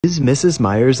Is Mrs.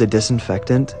 Meyer's a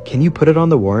disinfectant? Can you put it on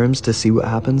the worms to see what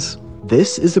happens?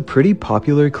 This is a pretty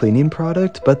popular cleaning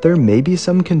product, but there may be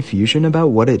some confusion about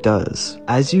what it does.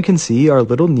 As you can see, our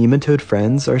little nematode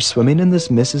friends are swimming in this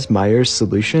Mrs. Meyer's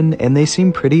solution and they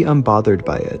seem pretty unbothered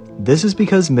by it. This is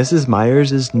because Mrs.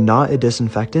 Meyer's is not a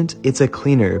disinfectant, it's a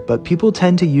cleaner, but people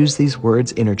tend to use these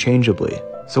words interchangeably.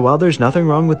 So while there's nothing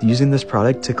wrong with using this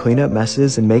product to clean up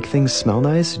messes and make things smell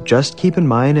nice, just keep in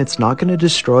mind it's not going to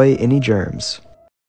destroy any germs.